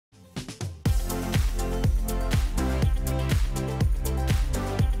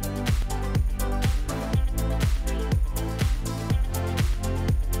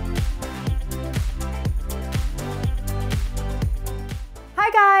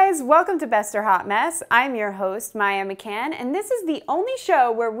guys, welcome to Best or Hot Mess. I'm your host, Maya McCann, and this is the only show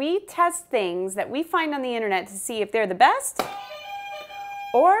where we test things that we find on the internet to see if they're the best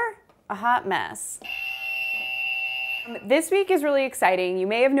or a hot mess. This week is really exciting. You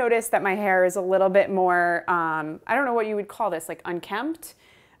may have noticed that my hair is a little bit more, I don't know what you would call this, like unkempt,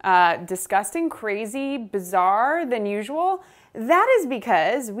 disgusting, crazy, bizarre than usual. That is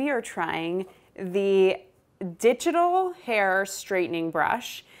because we are trying the digital hair straightening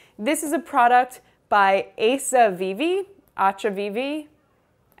brush. This is a product by Asa Vivi, Acha Vivi,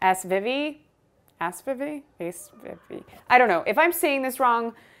 As Vivi, As Vivi, Ace Vivi. I don't know. If I'm saying this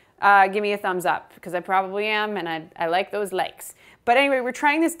wrong, give me a thumbs up because I probably am, and I like those likes. But anyway, we're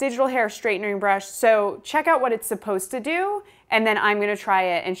trying this digital hair straightening brush, so check out what it's supposed to do, and then I'm gonna try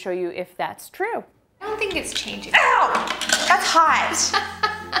it and show you if that's true. I don't think it's changing. Ow! That's hot.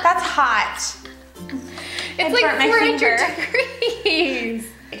 That's hot. It's like 400 degrees.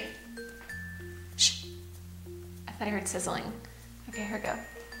 Shh. I thought I heard sizzling. Okay, here we go.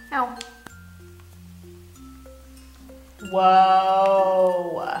 Ow.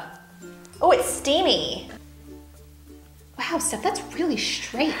 Whoa. Oh, it's steamy. Wow, Steph, that's really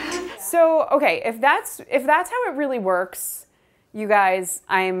straight. So, okay, if that's how it really works, you guys,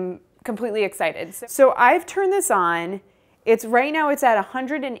 I'm completely excited. So I've turned this on. Right now it's at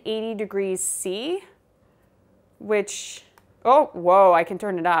 180 degrees C, which, oh, whoa, I can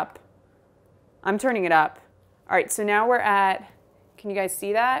turn it up. I'm turning it up. All right, so now we're at, can you guys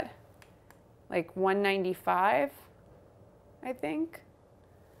see that? Like 195, I think.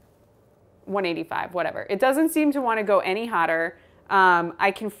 185, whatever. It doesn't seem to want to go any hotter.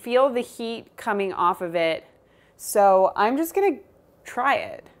 I can feel the heat coming off of it. So I'm just gonna try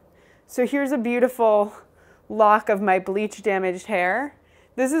it. So here's a beautiful lock of my bleach damaged hair.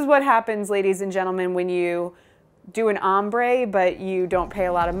 This is what happens, ladies and gentlemen, when you do an ombre, but you don't pay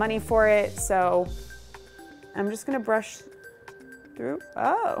a lot of money for it. So I'm just gonna brush through.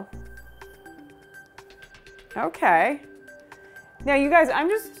 Oh, okay. Now you guys, I'm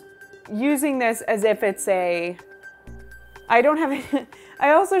just using this as if it's I don't have it.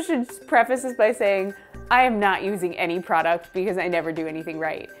 I also should preface this by saying I am not using any product because I never do anything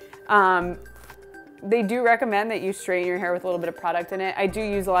right. They do recommend that you straighten your hair with a little bit of product in it. I do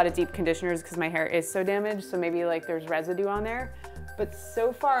use a lot of deep conditioners because my hair is so damaged, so maybe like there's residue on there. But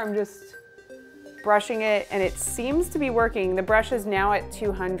so far I'm just brushing it and it seems to be working. The brush is now at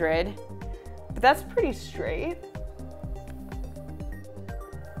 200, but that's pretty straight.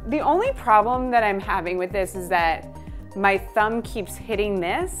 The only problem that I'm having with this is that my thumb keeps hitting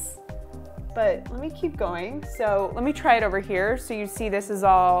this, but let me keep going. So let me try it over here. So you see this is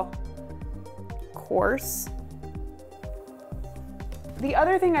all coarse. The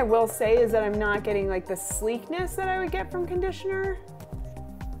other thing I will say is that I'm not getting like the sleekness that I would get from conditioner.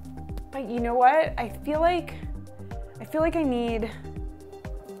 But you know what? I feel like I need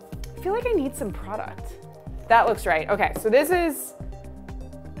some product. That looks right. Okay, so this is,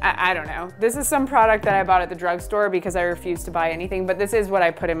 I don't know. This is some product that I bought at the drugstore because I refuse to buy anything, but this is what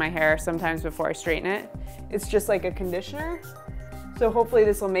I put in my hair sometimes before I straighten it. It's just like a conditioner. So hopefully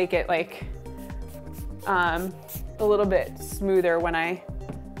this will make it like a little bit smoother when I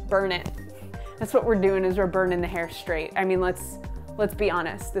burn it. That's what we're doing, is we're burning the hair straight. I mean, let's be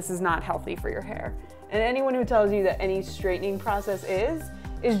honest, this is not healthy for your hair. And anyone who tells you that any straightening process is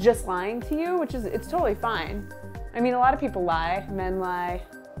just lying to you, which is, it's totally fine. I mean, a lot of people lie, men lie.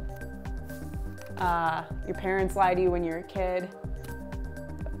 Your parents lie to you when you're a kid.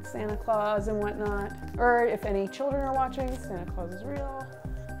 Santa Claus and whatnot. Or if any children are watching, Santa Claus is real.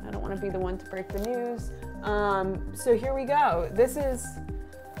 I don't want to be the one to break the news. So here we go. This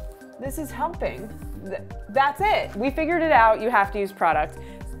is helping. That's it. We figured it out. You have to use product.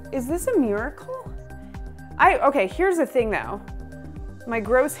 Is this a miracle? Okay, here's the thing though. My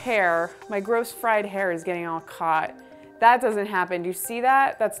gross fried hair is getting all caught. That doesn't happen. Do you see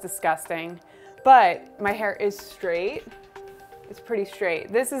that? That's disgusting. But my hair is straight. It's pretty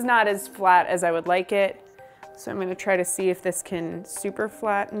straight. This is not as flat as I would like it. So I'm gonna try to see if this can super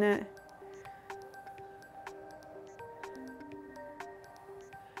flatten it.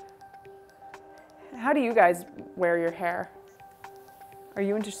 How do you guys wear your hair? Are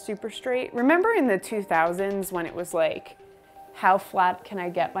you into super straight? Remember in the 2000s when it was like, how flat can I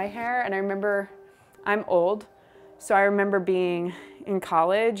get my hair? And I remember, I'm old, so I remember being in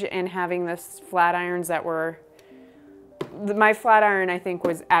college and having this flat irons that were, my flat iron I think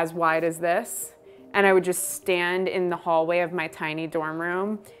was as wide as this. And I would just stand in the hallway of my tiny dorm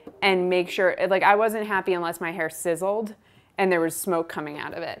room and make sure, like I wasn't happy unless my hair sizzled and there was smoke coming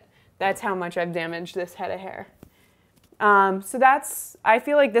out of it. That's how much I've damaged this head of hair. So that's, I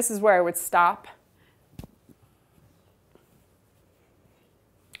feel like this is where I would stop.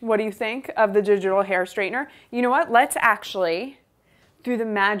 What do you think of the digital hair straightener? You know what? Let's actually, through the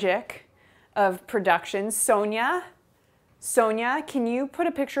magic of production, Sonia, can you put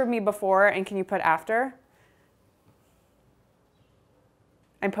a picture of me before and can you put after?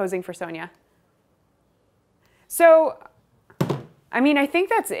 I'm posing for Sonia. So, I mean, I think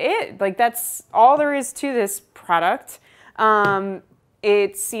that's it. Like, that's all there is to this product.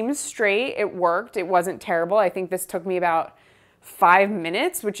 It seems straight. It worked. It wasn't terrible. I think this took me about 5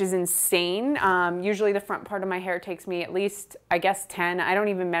 minutes, which is insane. Usually the front part of my hair takes me at least, I guess, 10. I don't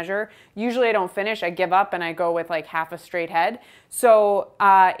even measure. Usually I don't finish. I give up and I go with like half a straight head. So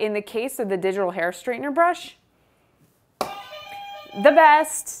in the case of the digital hair straightener brush, the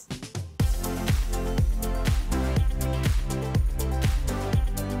best.